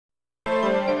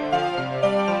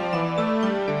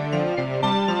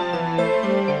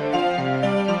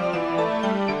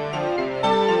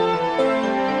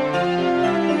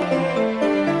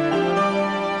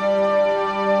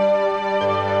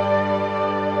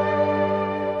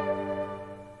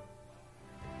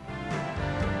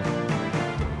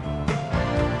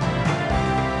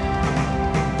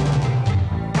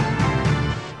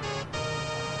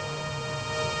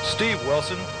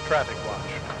Wilson, Traffic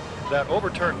Watch. That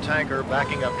overturned tanker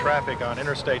backing up traffic on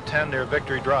Interstate 10 near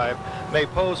Victory Drive may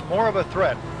pose more of a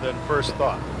threat than first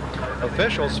thought.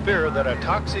 Officials fear that a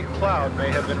toxic cloud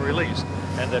may have been released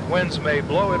and that winds may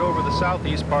blow it over the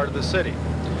southeast part of the city.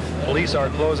 Police are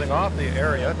closing off the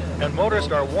area and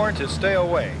motorists are warned to stay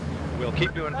away. We'll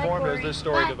keep you informed as this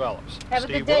story develops. Have a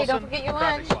good day. Don't forget your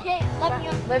lunch. Okay, love you.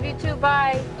 Love you too.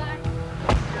 Bye.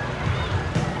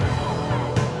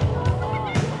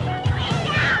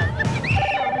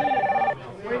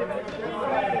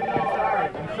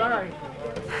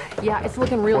 Yeah, it's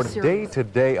looking real For serious.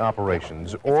 day-to-day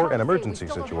operations or an emergency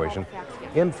situation,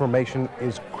 information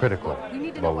is critical.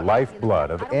 The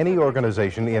lifeblood of any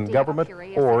organization in government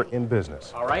or in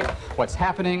business. All right, what's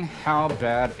happening? How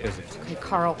bad is it? Okay,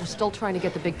 Carl, we're still trying to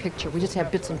get the big picture. We just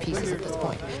have bits and pieces at this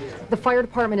point. The fire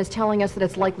department is telling us that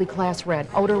it's likely class red.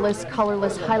 Odorless,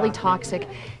 colorless, highly toxic.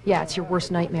 Yeah, it's your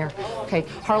worst nightmare. Okay,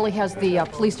 Harley has the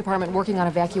police department working on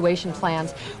evacuation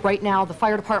plans. Right now, the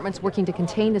fire department's working to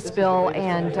contain the spill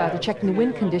and they're checking the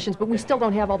wind conditions, but we still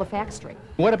don't have all the facts straight.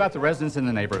 What about the residents in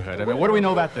the neighborhood? I mean, what do we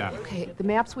know about them? Okay, the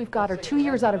maps we've got are 2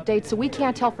 years out of date, so we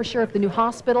can't tell for sure if the new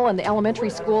hospital and the elementary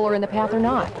school are in the path or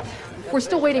not. We're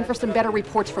still waiting for some better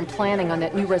reports from planning on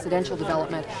that new residential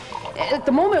development. At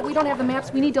the moment, we don't have the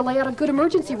maps. We need to lay out a good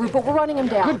emergency route, but we're running them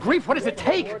down. Good grief, what does it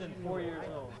take? More than 4 years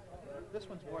old. This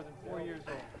one's more than 4 years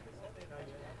old.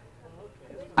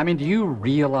 I mean, do you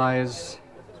realize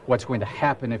what's going to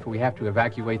happen if we have to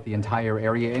evacuate the entire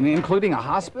area, including a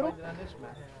hospital?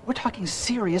 We're talking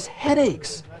serious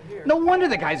headaches. No wonder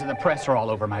the guys in the press are all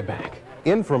over my back.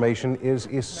 Information is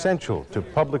essential to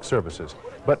public services,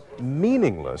 but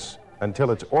meaningless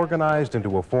until it's organized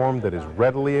into a form that is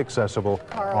readily accessible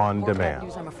Carl, on more bad demand.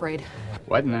 news, I'm afraid.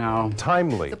 What now?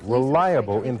 Timely,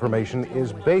 reliable information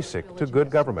is basic to good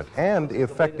government and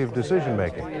effective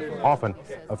decision-making. Often,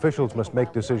 officials must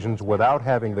make decisions without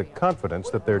having the confidence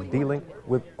that they're dealing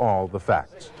with all the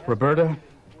facts. Roberta,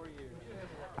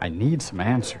 I need some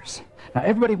answers. Now,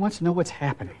 everybody wants to know what's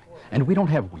happening, and we don't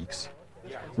have weeks.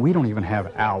 We don't even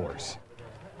have hours.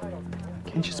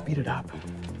 Can't you speed it up?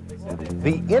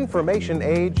 The information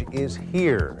age is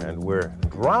here, and we're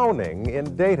drowning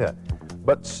in data,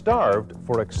 but starved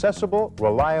for accessible,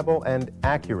 reliable, and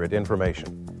accurate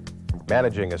information.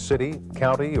 Managing a city,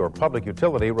 county, or public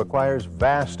utility requires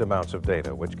vast amounts of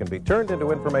data, which can be turned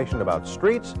into information about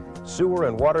streets, sewer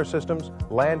and water systems,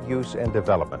 land use, and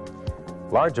development.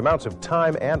 Large amounts of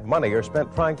time and money are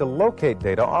spent trying to locate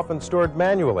data, often stored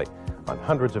manually, on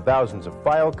hundreds of thousands of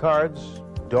file cards,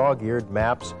 dog-eared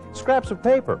maps, scraps of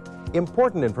paper,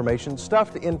 important information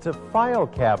stuffed into file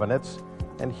cabinets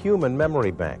and human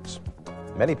memory banks.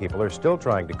 Many people are still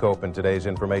trying to cope in today's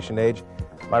information age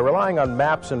by relying on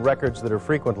maps and records that are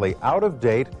frequently out of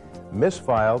date,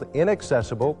 misfiled,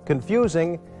 inaccessible,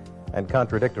 confusing, and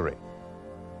contradictory.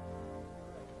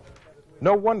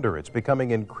 No wonder it's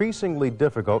becoming increasingly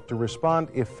difficult to respond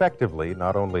effectively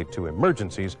not only to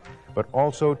emergencies, but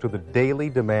also to the daily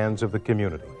demands of the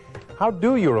community. How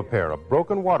do you repair a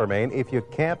broken water main if you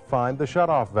can't find the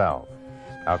shutoff valve?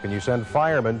 How can you send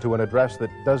firemen to an address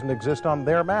that doesn't exist on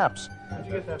their maps?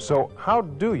 So how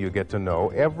do you get to know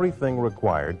everything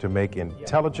required to make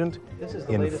intelligent,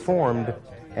 informed,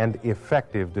 and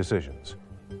effective decisions?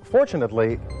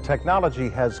 Fortunately, technology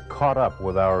has caught up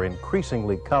with our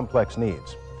increasingly complex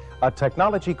needs. A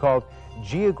technology called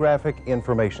Geographic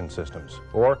Information Systems,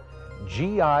 or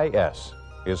GIS,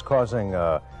 is causing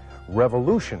a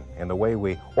revolution in the way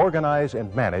we organize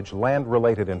and manage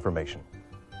land-related information.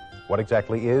 What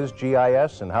exactly is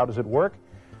GIS and how does it work?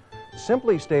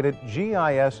 Simply stated,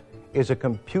 GIS is a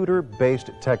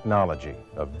computer-based technology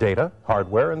of data,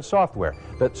 hardware, and software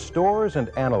that stores and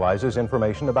analyzes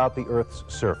information about the Earth's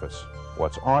surface.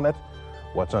 What's on it,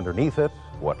 what's underneath it,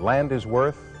 what land is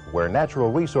worth, where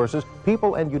natural resources,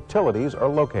 people, and utilities are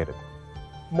located.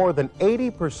 More than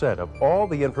 80% of all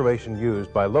the information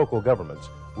used by local governments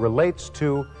relates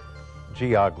to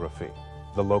geography,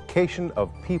 the location of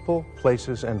people,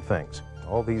 places, and things.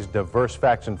 All these diverse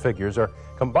facts and figures are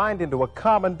combined into a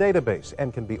common database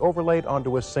and can be overlaid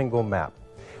onto a single map.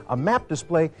 A map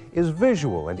display is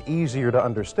visual and easier to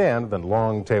understand than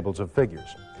long tables of figures.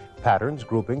 Patterns,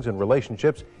 groupings, and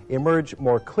relationships emerge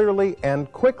more clearly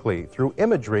and quickly through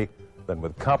imagery than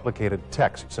with complicated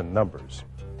texts and numbers.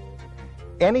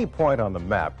 Any point on the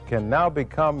map can now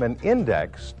become an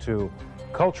index to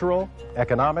cultural,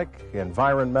 economic,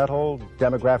 environmental,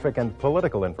 demographic, and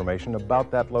political information about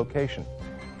that location.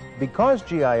 Because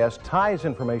GIS ties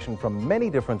information from many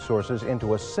different sources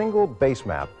into a single base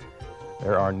map,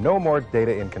 There are no more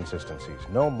data inconsistencies,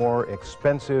 no more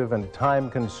expensive and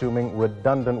time-consuming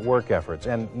redundant work efforts,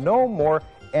 and no more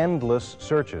endless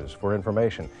searches for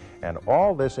information. And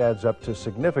all this adds up to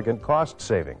significant cost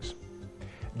savings.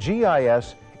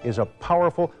 GIS is a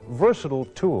powerful, versatile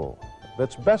tool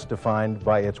that's best defined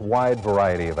by its wide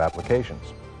variety of applications.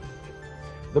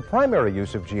 The primary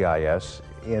use of GIS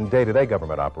in day-to-day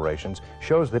government operations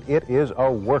shows that it is a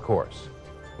workhorse.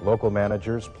 Local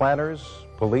managers, planners,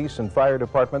 police and fire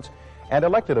departments, and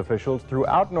elected officials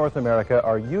throughout North America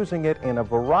are using it in a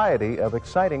variety of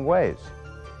exciting ways.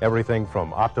 Everything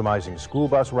from optimizing school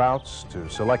bus routes to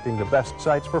selecting the best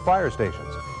sites for fire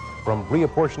stations, from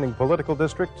reapportioning political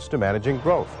districts to managing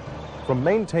growth, from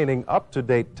maintaining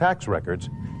up-to-date tax records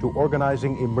to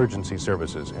organizing emergency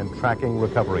services and tracking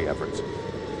recovery efforts.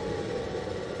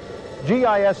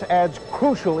 GIS adds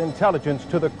crucial intelligence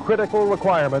to the critical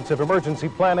requirements of emergency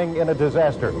planning in a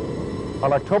disaster.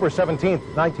 On October 17,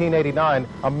 1989,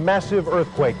 a massive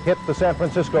earthquake hit the San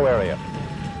Francisco area.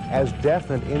 As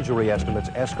death and injury estimates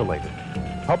escalated,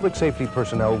 public safety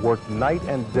personnel worked night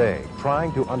and day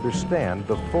trying to understand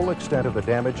the full extent of the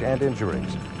damage and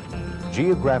injuries.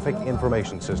 Geographic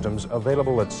Information Systems,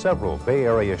 available at several Bay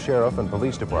Area sheriff and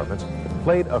police departments,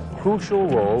 played a crucial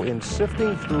role in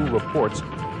sifting through reports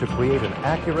to create an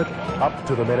accurate,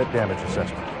 up-to-the-minute damage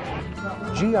assessment.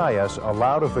 GIS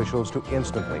allowed officials to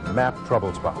instantly map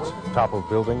trouble spots, toppled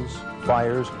buildings,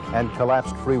 fires, and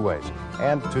collapsed freeways,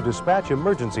 and to dispatch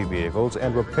emergency vehicles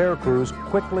and repair crews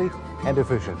quickly and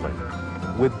efficiently.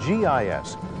 With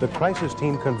GIS, the crisis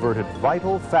team converted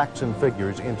vital facts and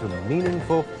figures into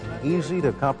meaningful,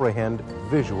 easy-to-comprehend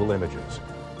visual images.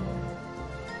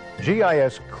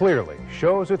 GIS clearly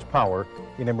shows its power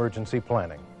in emergency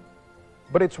planning.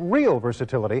 But its real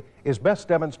versatility is best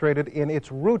demonstrated in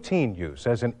its routine use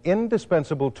as an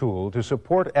indispensable tool to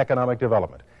support economic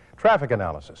development, traffic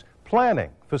analysis, planning,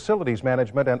 facilities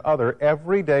management, and other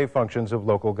everyday functions of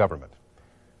local government.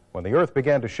 When the earth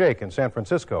began to shake in San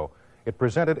Francisco, it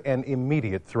presented an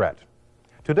immediate threat.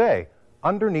 Today,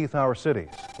 underneath our cities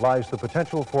lies the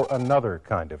potential for another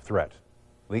kind of threat: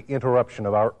 the interruption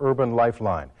of our urban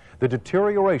lifeline, the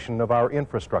deterioration of our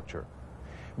infrastructure.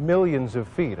 Millions of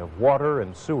feet of water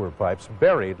and sewer pipes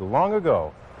buried long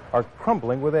ago are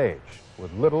crumbling with age,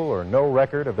 with little or no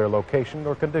record of their location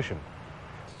or condition.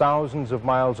 Thousands of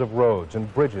miles of roads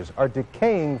and bridges are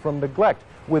decaying from neglect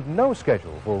with no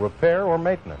schedule for repair or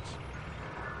maintenance.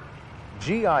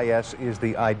 GIS is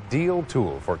the ideal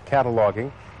tool for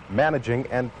cataloging, managing,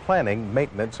 and planning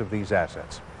maintenance of these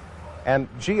assets. And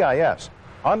GIS,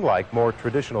 unlike more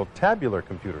traditional tabular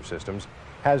computer systems,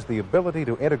 has the ability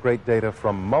to integrate data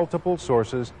from multiple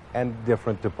sources and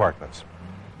different departments.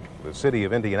 The city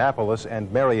of Indianapolis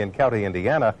and Marion County,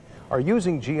 Indiana, are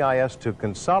using GIS to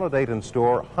consolidate and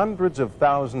store hundreds of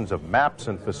thousands of maps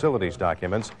and facilities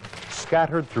documents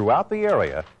scattered throughout the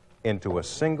area into a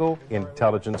single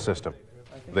intelligent system.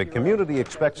 The community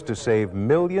expects to save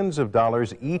millions of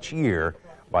dollars each year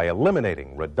by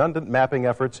eliminating redundant mapping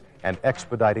efforts and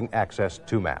expediting access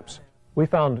to maps. We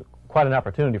found quite an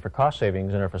opportunity for cost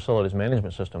savings in our facilities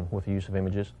management system with the use of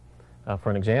images. For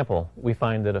an example, we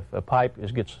find that if a pipe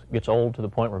gets old to the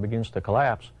point where it begins to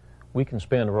collapse, we can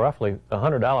spend roughly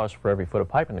 $100 for every foot of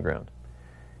pipe in the ground.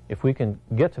 If we can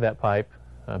get to that pipe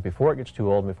before it gets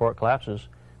too old and before it collapses,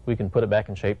 we can put it back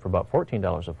in shape for about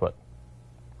 $14 a foot.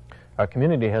 Our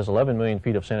community has 11 million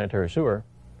feet of sanitary sewer,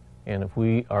 and if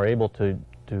we are able to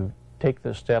take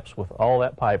the steps with all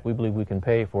that pipe, we believe we can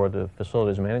pay for the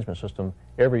facilities management system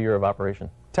every year of operation.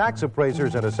 Tax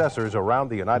appraisers and assessors around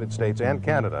the United States and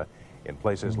Canada, in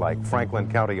places like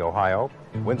Franklin County, Ohio,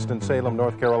 Winston-Salem,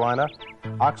 North Carolina,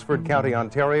 Oxford County,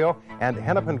 Ontario, and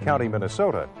Hennepin County,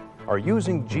 Minnesota, are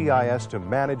using GIS to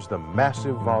manage the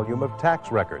massive volume of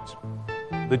tax records.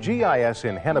 The GIS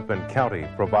in Hennepin County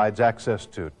provides access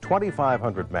to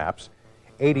 2,500 maps,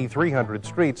 8,300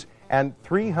 streets, and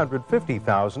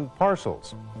 350,000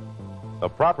 parcels. A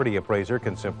property appraiser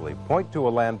can simply point to a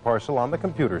land parcel on the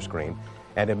computer screen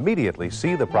and immediately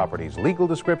see the property's legal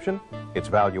description, its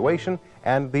valuation,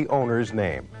 and the owner's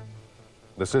name.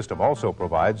 The system also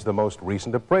provides the most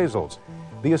recent appraisals,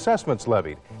 the assessments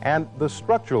levied, and the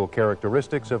structural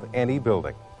characteristics of any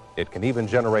building. It can even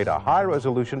generate a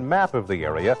high-resolution map of the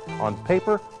area on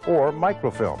paper or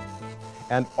microfilm.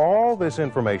 And all this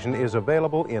information is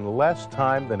available in less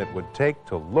time than it would take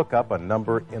to look up a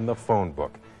number in the phone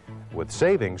book, with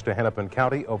savings to Hennepin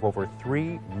County of over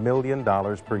 $3 million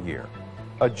per year.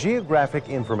 A geographic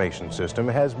information system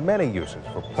has many uses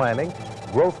for planning,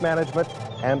 growth management,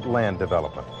 and land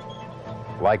development.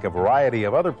 Like a variety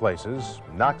of other places,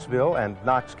 Knoxville and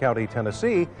Knox County,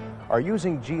 Tennessee, are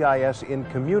using GIS in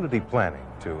community planning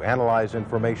to analyze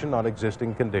information on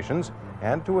existing conditions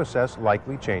and to assess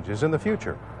likely changes in the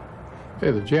future.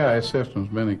 Okay, the GIS system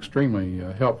has been extremely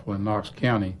helpful in Knox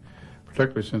County,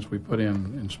 particularly since we put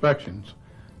in inspections.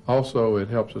 Also, it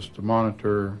helps us to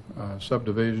monitor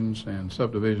subdivisions and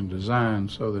subdivision design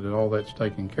so that all that's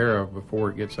taken care of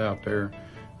before it gets out there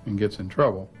and gets in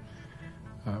trouble.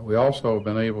 We also have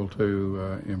been able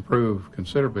to improve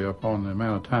considerably upon the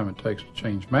amount of time it takes to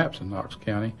change maps in Knox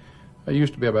County. It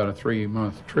used to be about a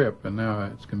 3-month trip, and now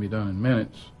it's going to be done in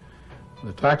minutes.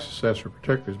 The tax assessor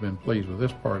particularly has been pleased with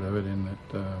this part of it in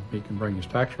that he can bring his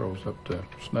tax rolls up to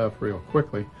snuff real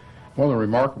quickly. One of the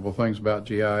remarkable things about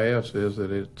GIS is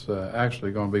that it's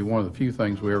actually going to be one of the few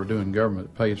things we ever do in government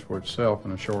that pays for itself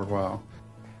in a short while.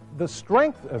 The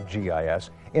strength of GIS,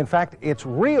 in fact, its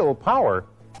real power,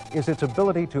 is its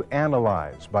ability to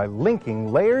analyze by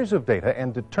linking layers of data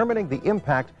and determining the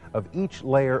impact of each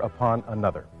layer upon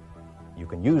another. You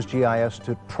can use GIS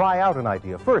to try out an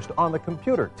idea first on the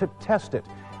computer, to test it,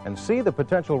 and see the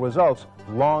potential results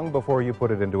long before you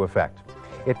put it into effect.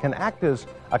 It can act as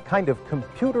a kind of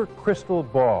computer crystal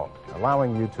ball,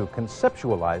 allowing you to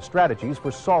conceptualize strategies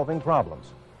for solving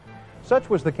problems. Such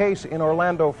was the case in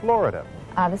Orlando, Florida.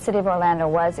 The city of Orlando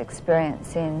was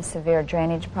experiencing severe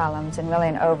drainage problems and really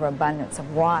an overabundance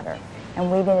of water,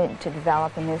 and we needed to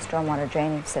develop a new stormwater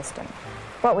drainage system.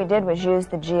 What we did was use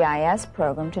the GIS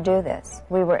program to do this.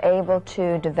 We were able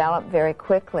to develop very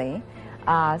quickly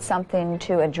something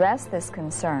to address this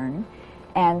concern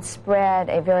and spread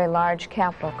a very large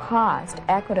capital cost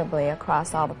equitably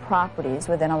across all the properties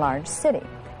within a large city.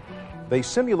 They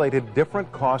simulated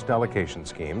different cost allocation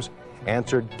schemes,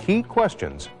 answered key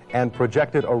questions, and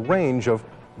projected a range of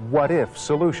what-if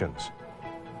solutions.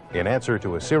 In answer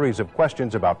to a series of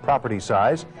questions about property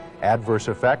size, adverse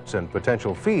effects, and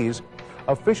potential fees,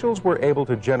 officials were able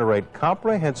to generate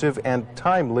comprehensive and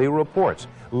timely reports,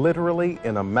 literally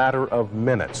in a matter of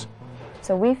minutes.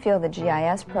 So we feel the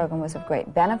GIS program was of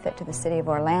great benefit to the city of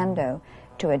Orlando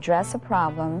to address a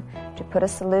problem, to put a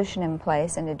solution in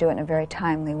place, and to do it in a very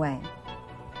timely way.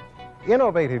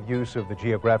 Innovative use of the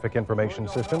Geographic Information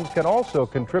Systems can also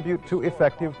contribute to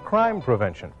effective crime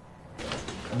prevention.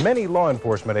 Many law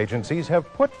enforcement agencies have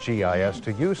put GIS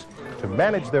to use to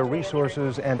manage their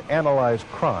resources and analyze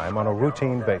crime on a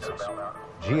routine basis.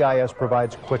 GIS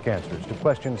provides quick answers to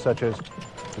questions such as,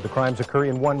 do the crimes occur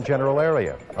in one general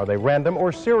area? Are they random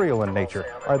or serial in nature?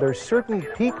 Are there certain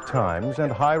peak times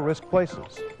and high-risk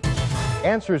places?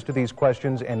 Answers to these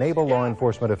questions enable law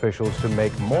enforcement officials to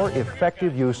make more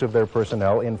effective use of their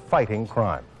personnel in fighting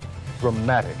crime.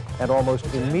 Dramatic and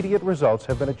almost immediate results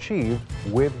have been achieved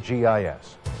with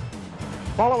GIS.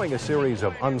 Following a series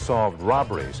of unsolved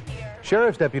robberies,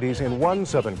 sheriff's deputies in one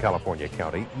Southern California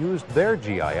county used their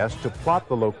GIS to plot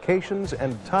the locations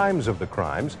and times of the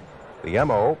crimes, the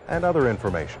MO, and other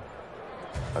information.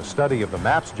 A study of the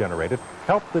maps generated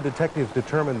helped the detectives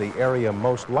determine the area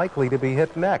most likely to be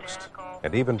hit next,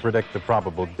 and even predict the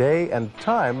probable day and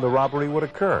time the robbery would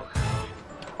occur.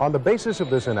 On the basis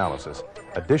of this analysis,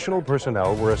 additional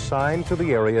personnel were assigned to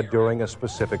the area during a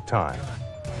specific time.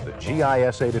 The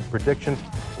GIS-aided prediction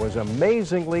was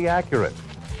amazingly accurate.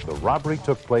 The robbery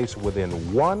took place within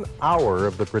 1 hour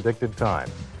of the predicted time,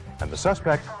 and the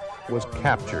suspect was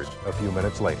captured a few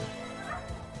minutes later.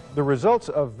 The results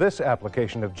of this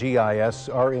application of GIS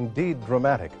are indeed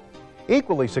dramatic.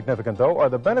 Equally significant, though, are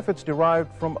the benefits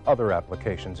derived from other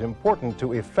applications important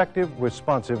to effective,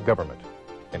 responsive government.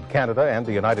 In Canada and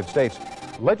the United States,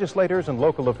 legislators and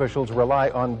local officials rely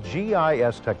on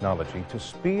GIS technology to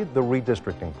speed the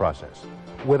redistricting process.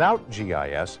 Without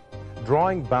GIS,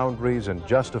 drawing boundaries and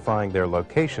justifying their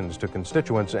locations to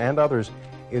constituents and others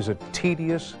is a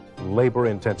tedious,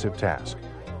 labor-intensive task.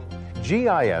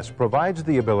 GIS provides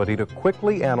the ability to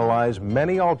quickly analyze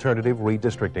many alternative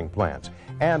redistricting plans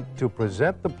and to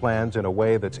present the plans in a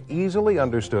way that's easily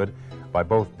understood by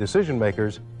both decision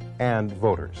makers and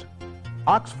voters.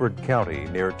 Oxford County,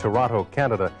 near Toronto,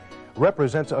 Canada,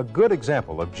 represents a good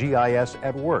example of GIS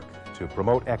at work to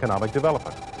promote economic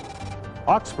development.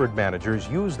 Oxford managers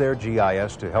use their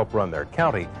GIS to help run their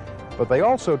county, but they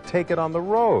also take it on the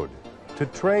road to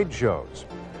trade shows.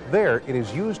 There, it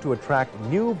is used to attract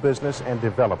new business and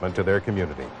development to their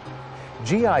community.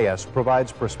 GIS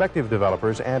provides prospective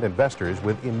developers and investors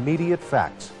with immediate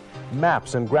facts,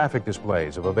 maps and graphic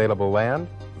displays of available land,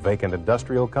 vacant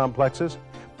industrial complexes,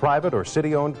 private or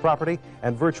city-owned property,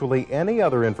 and virtually any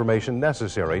other information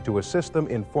necessary to assist them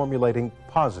in formulating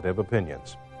positive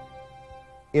opinions.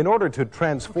 In order to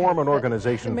transform an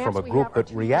organization from a group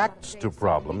that reacts to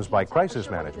problems by crisis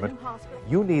management,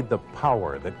 you need the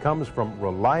power that comes from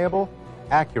reliable,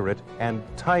 accurate, and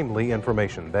timely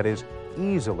information that is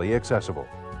easily accessible.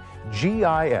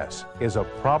 GIS is a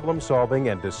problem-solving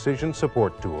and decision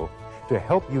support tool to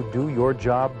help you do your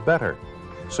job better,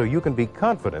 so you can be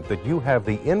confident that you have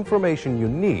the information you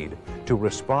need to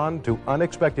respond to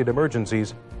unexpected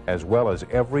emergencies as well as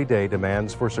everyday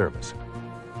demands for service.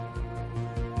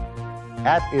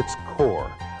 At its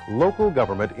core, local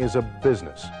government is a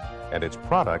business, and its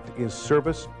product is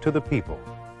service to the people.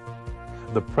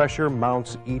 The pressure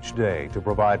mounts each day to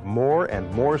provide more and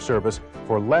more service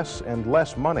for less and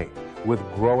less money, with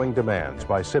growing demands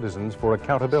by citizens for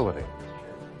accountability.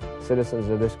 Citizens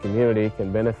of this community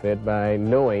can benefit by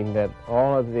knowing that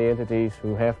all of the entities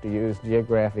who have to use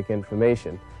geographic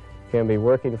information can be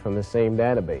working from the same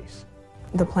database.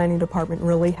 The planning department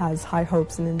really has high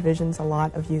hopes and envisions a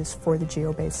lot of use for the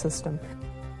geo-based system.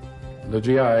 The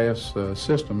GIS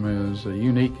system is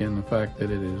unique in the fact that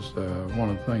it is one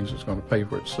of the things that's going to pay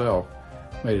for itself,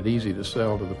 made it easy to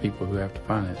sell to the people who have to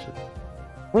finance it.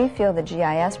 We feel the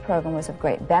GIS program was of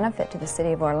great benefit to the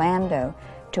city of Orlando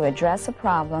to address a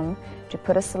problem, to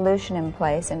put a solution in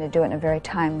place, and to do it in a very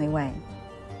timely way.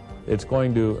 It's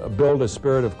going to build a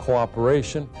spirit of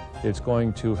cooperation. It's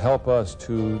going to help us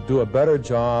to do a better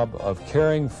job of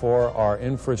caring for our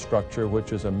infrastructure,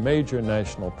 which is a major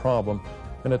national problem.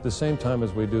 And at the same time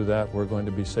as we do that, we're going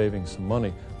to be saving some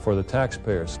money for the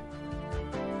taxpayers.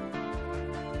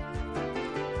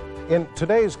 In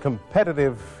today's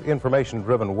competitive,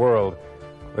 information-driven world,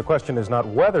 the question is not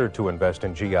whether to invest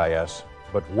in GIS,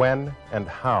 but when and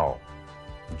how.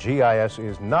 GIS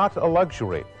is not a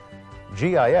luxury.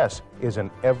 GIS is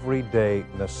an everyday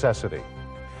necessity.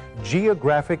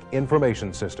 Geographic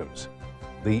Information Systems,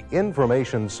 the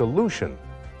information solution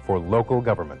for local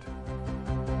government.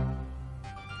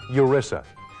 URISA,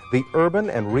 the Urban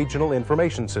and Regional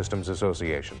Information Systems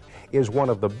Association, is one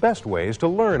of the best ways to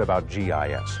learn about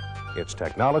GIS, its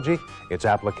technology, its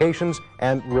applications,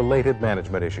 and related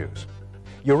management issues.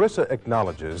 URISA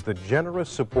acknowledges the generous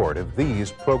support of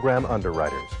these program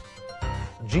underwriters: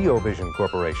 GeoVision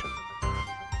Corporation,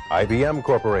 IBM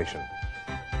Corporation,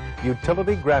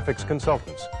 Utility Graphics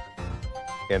Consultants,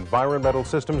 Environmental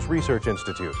Systems Research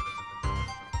Institute,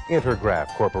 Intergraph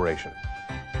Corporation.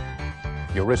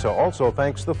 URISA also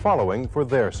thanks the following for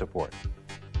their support: